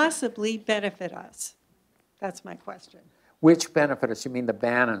 this possibly benefit us? That's my question. Which benefit us? You mean the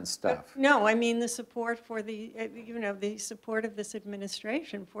Bannon stuff? No, I mean the support for the, the support of this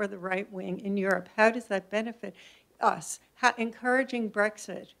administration for the right wing in Europe. How does that benefit us? Encouraging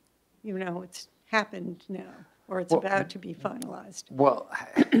Brexit, it's happened now, or it's about to be finalized. Well,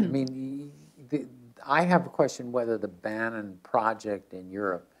 I mean, I have a question whether the Bannon project in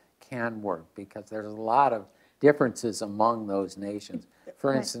Europe can work, because there's a lot of differences among those nations.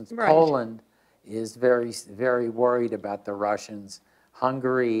 For instance, Right. Poland is very, very worried about the Russians.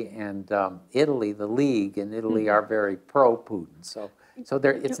 Hungary and Italy, the League in Italy, are very pro-Putin. So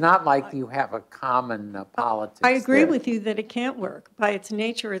there, it's not like you have a common politics. I agree there. with you that it can't work. By its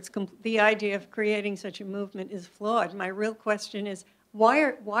nature, the idea of creating such a movement is flawed. My real question is,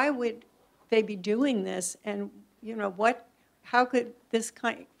 why would they be doing this? And how could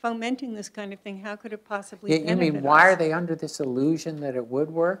fomenting this kind of thing, how could it possibly benefit You mean, why us? are they under this illusion that it would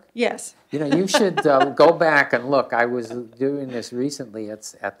work? Yes. You should go back and look. I was doing this recently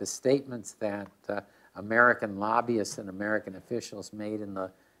at the statements that American lobbyists and American officials made in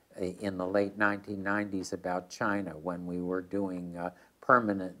the late 1990s about China, when we were doing the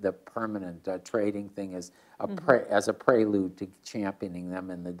permanent trading thing as a prelude to championing them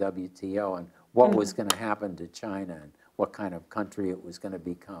in the WTO, and what was going to happen to China and what kind of country it was going to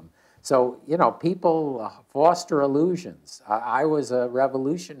become. So, people foster illusions. I was a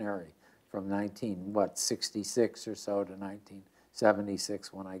revolutionary from 1966 or so to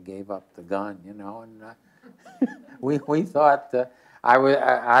 1976 when I gave up the gun, and we thought I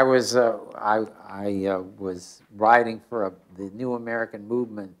was writing for the New American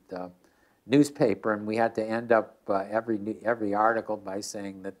Movement newspaper, and we had to end up every article by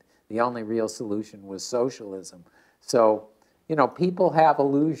saying that the only real solution was socialism. So, people have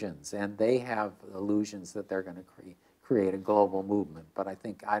illusions, and they have illusions that they're going to create a global movement. But I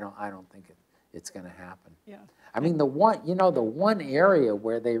don't think it's going to happen. Yeah. I mean, the one area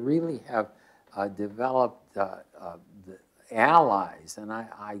where they really have developed the allies, and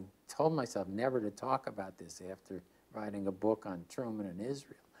I told myself never to talk about this after writing a book on Truman and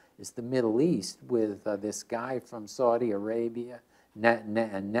Israel, is the Middle East with this guy from Saudi Arabia,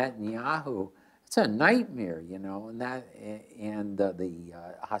 Netanyahu. It's a nightmare, and the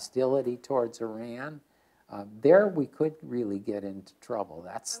hostility towards Iran, there we could really get into trouble.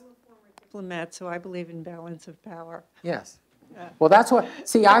 That's, I'm a former diplomat, so I believe in balance of power. yes. Well, that's what,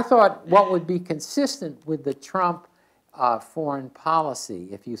 see, I thought what would be consistent with the Trump foreign policy,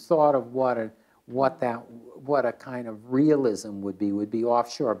 if you thought of what a kind of realism would be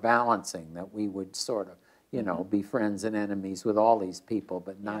offshore balancing, that we would sort of, you know, be friends and enemies with all these people,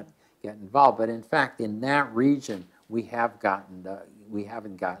 but not get involved. But in fact, in that region, we have gotten,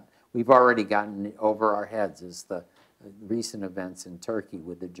 we've already gotten over our heads, as the recent events in Turkey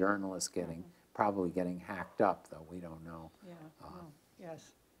with the journalists probably getting hacked up, though we don't know. Yeah,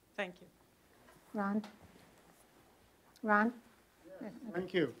 yes, thank you. Ron? Ron?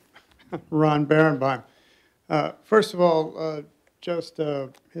 Thank you. Ron Berenbaum. First of all, just a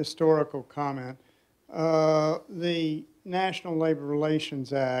historical comment. The National Labor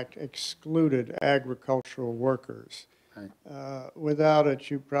Relations Act excluded agricultural workers. Right. Without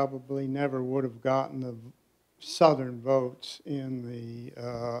it, you probably never would have gotten the Southern votes in the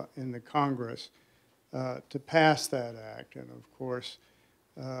Congress to pass that act, and of course,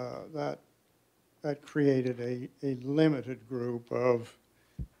 that created a limited group of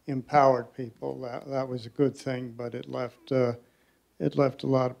empowered people. That was a good thing, but it left a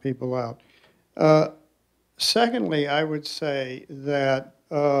lot of people out. Secondly, I would say that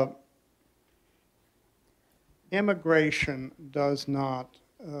immigration does not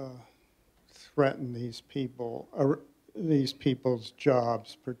threaten these people, these people's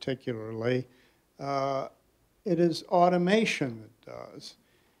jobs particularly. It is automation that does.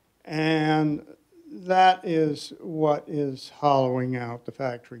 And that is what is hollowing out the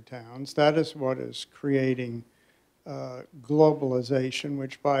factory towns. That is what is creating globalization,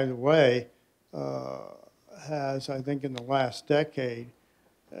 which, by the way, has, I think in the last decade,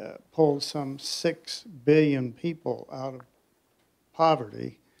 pulled some 6 billion people out of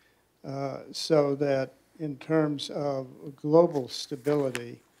poverty, so that in terms of global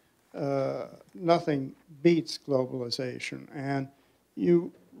stability, nothing beats globalization. And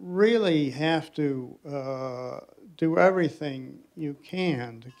you really have to do everything you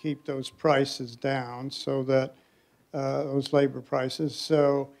can to keep those prices down, so that those labor prices,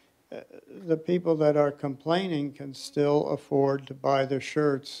 so the people that are complaining can still afford to buy their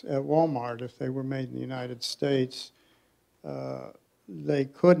shirts at Walmart. If they were made in the United States, they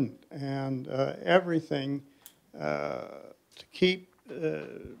couldn't. And everything to keep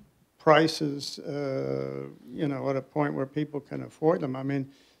prices, you know, at a point where people can afford them. I mean,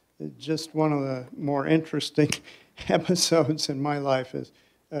 just one of the more interesting episodes in my life is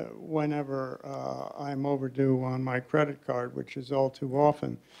whenever I'm overdue on my credit card, which is all too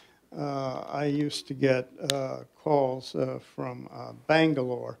often, I used to get calls from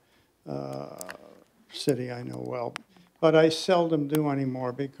Bangalore, city I know well, but I seldom do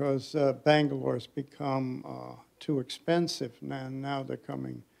anymore because Bangalore's become too expensive, and now they're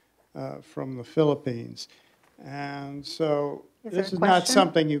coming from the Philippines. And so this is not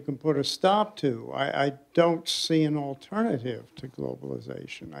something you can put a stop to. I don't see an alternative to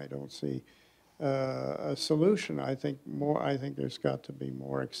globalization. I don't see a solution. I think there's got to be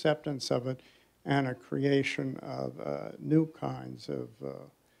more acceptance of it and a creation of new kinds of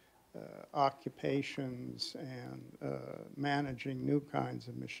occupations and managing new kinds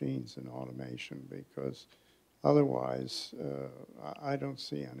of machines and automation, because otherwise I don't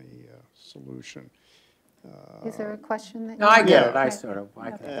see any solution. Is there a question that you... No, I get it. Okay. I sort of, I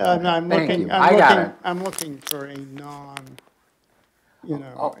Okay. can. I'm Thank looking, you. I got it. I'm looking for a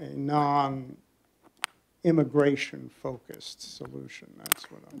non-immigration focused solution. That's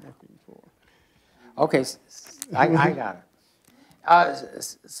what I'm looking for. Okay, I got it.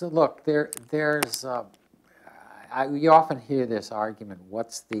 So look, there's you often hear this argument: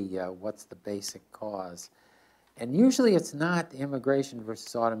 what's the basic cause? And usually it's not immigration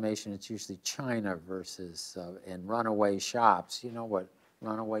versus automation. It's usually China versus and runaway shops. You know what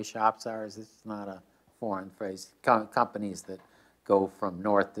runaway shops are? It's not a foreign phrase. Companies that go from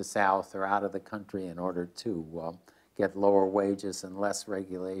north to south or out of the country in order to get lower wages and less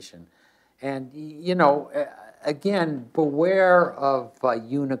regulation. And, you know, again, beware of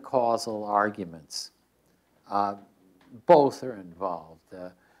unicausal arguments. Both are involved.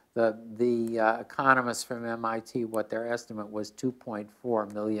 The economists from MIT, what their estimate was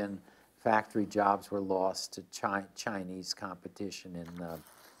 2.4 million factory jobs were lost to Chinese competition in,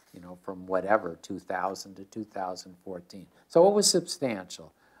 you know, from whatever, 2000 to 2014. So it was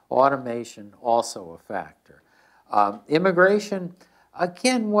substantial. Automation, also a factor. Immigration,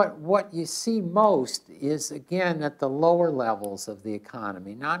 again, what you see most is, again, at the lower levels of the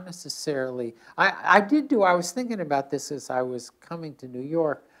economy, not necessarily. I was thinking about this as I was coming to New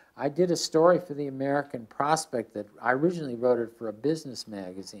York. I did a story for the American Prospect that I originally wrote it for a business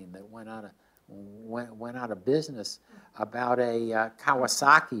magazine that went out of business about a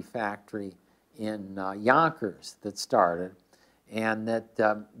Kawasaki factory in Yonkers that started, and that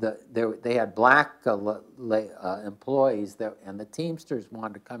they had black employees and the Teamsters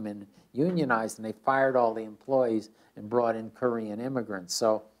wanted to come in unionized, and they fired all the employees and brought in Korean immigrants.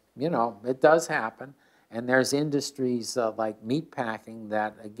 So, you know, it does happen. And there's industries like meatpacking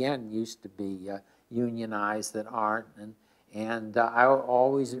that, again, used to be unionized that aren't. And I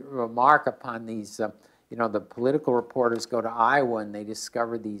always remark upon these, you know, the political reporters go to Iowa and they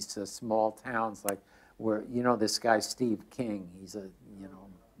discover these small towns like where, you know, this guy Steve King, he's a, you know,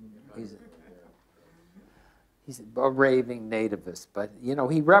 he's a raving nativist. But, you know,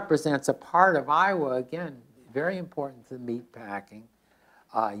 he represents a part of Iowa, again, very important to meatpacking.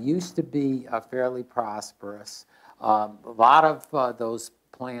 Used to be fairly prosperous. A lot of those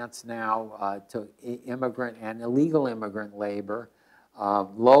plants now to immigrant and illegal immigrant labor,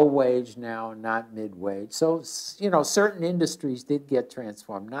 low wage now, not mid-wage. So, you know, certain industries did get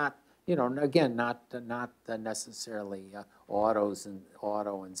transformed. Not, you know, again, not necessarily auto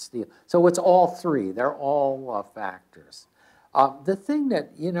and steel. So it's all three. They're all factors. The thing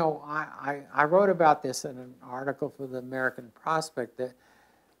that, you know, I wrote about this in an article for the American Prospect that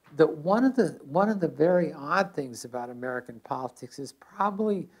one of the very odd things about American politics is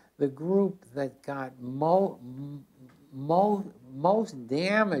probably the group that got most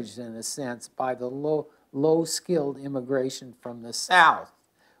damaged, in a sense, by the low-skilled immigration from the South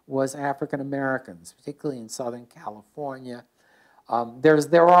was African Americans, particularly in Southern California.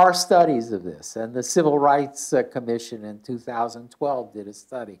 There are studies of this, and the Civil Rights Commission in 2012 did a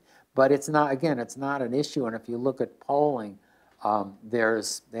study. But it's not, again, it's not an issue, and if you look at polling,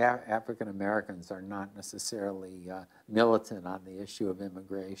 African Americans are not necessarily militant on the issue of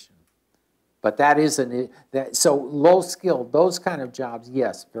immigration. But that is so low skilled, those kind of jobs,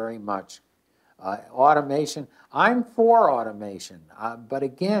 yes, very much. Automation, I'm for automation. But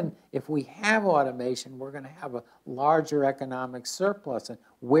again, if we have automation, we're going to have a larger economic surplus. And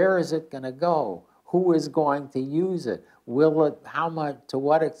where is it going to go? Who is going to use it? Will it, how much, to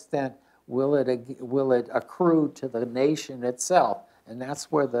what extent will it accrue to the nation itself? And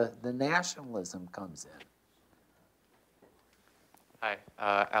that's where the nationalism comes in. Hi,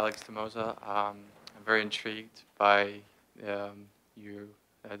 Alex Demosa. I'm very intrigued by your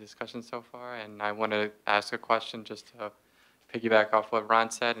discussion so far, and I want to ask a question just to piggyback off what Ron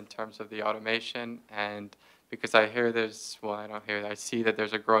said in terms of the automation. And because I hear there's, well, I don't hear, I see that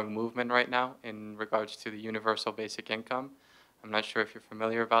there's a growing movement right now in regards to the universal basic income. I'm not sure if you're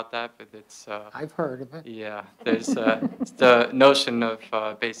familiar about that, but it's... I've heard of it. Yeah, there's it's the notion of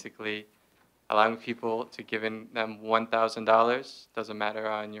basically allowing people to give in them $1,000. Doesn't matter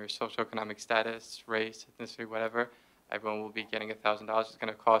on your socioeconomic status, race, ethnicity, whatever. Everyone will be getting $1,000. It's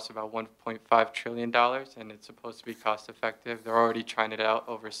going to cost about $1.5 trillion, and it's supposed to be cost effective. They're already trying it out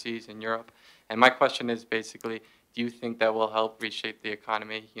overseas in Europe. And my question is basically, do you think that will help reshape the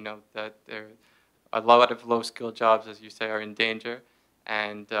economy? You know, that there a lot of low-skilled jobs, as you say, are in danger,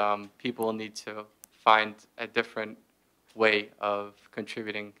 and people need to find a different way of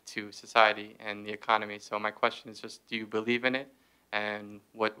contributing to society and the economy. So my question is just, do you believe in it? And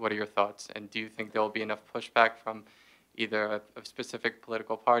what are your thoughts? And do you think there will be enough pushback from either a specific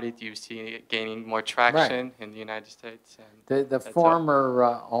political party? Do you see it gaining more traction in the United States? And the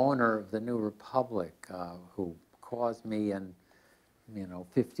former owner of the New Republic, who caused me and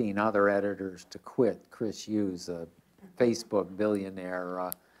 15 other editors to quit, Chris Hughes, a Facebook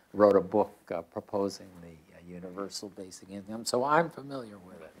billionaire, wrote a book proposing the universal basic income. So I'm familiar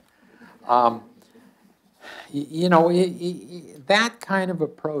with it. That kind of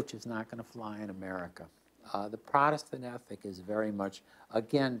approach is not going to fly in America. The Protestant ethic is very much,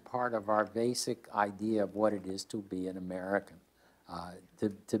 again, part of our basic idea of what it is to be an American.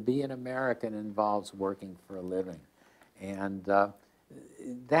 To be an American involves working for a living. And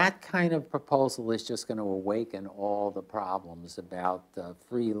that kind of proposal is just going to awaken all the problems about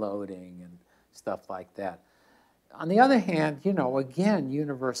freeloading and stuff like that. On the other hand, again,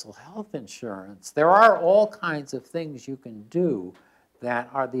 universal health insurance, there are all kinds of things you can do that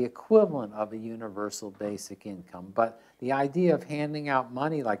are the equivalent of a universal basic income. But the idea of handing out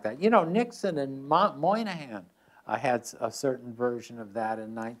money like that, Nixon and Moynihan had a certain version of that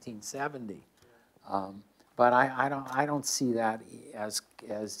in 1970. But I don't see that as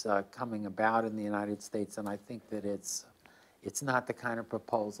coming about in the United States, and I think that it's not the kind of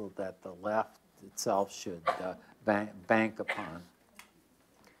proposal that the left itself should bank upon.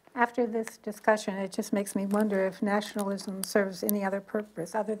 After this discussion, it just makes me wonder if nationalism serves any other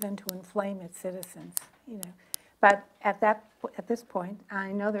purpose other than to inflame its citizens, you know. But at this point,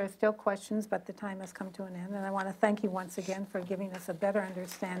 I know there are still questions, but the time has come to an end, and I want to thank you once again for giving us a better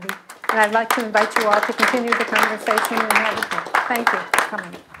understanding. And I'd like to invite you all to continue the conversation and have a drink. Thank you for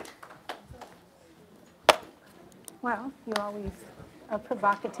coming. Well, you always are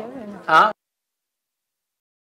provocative and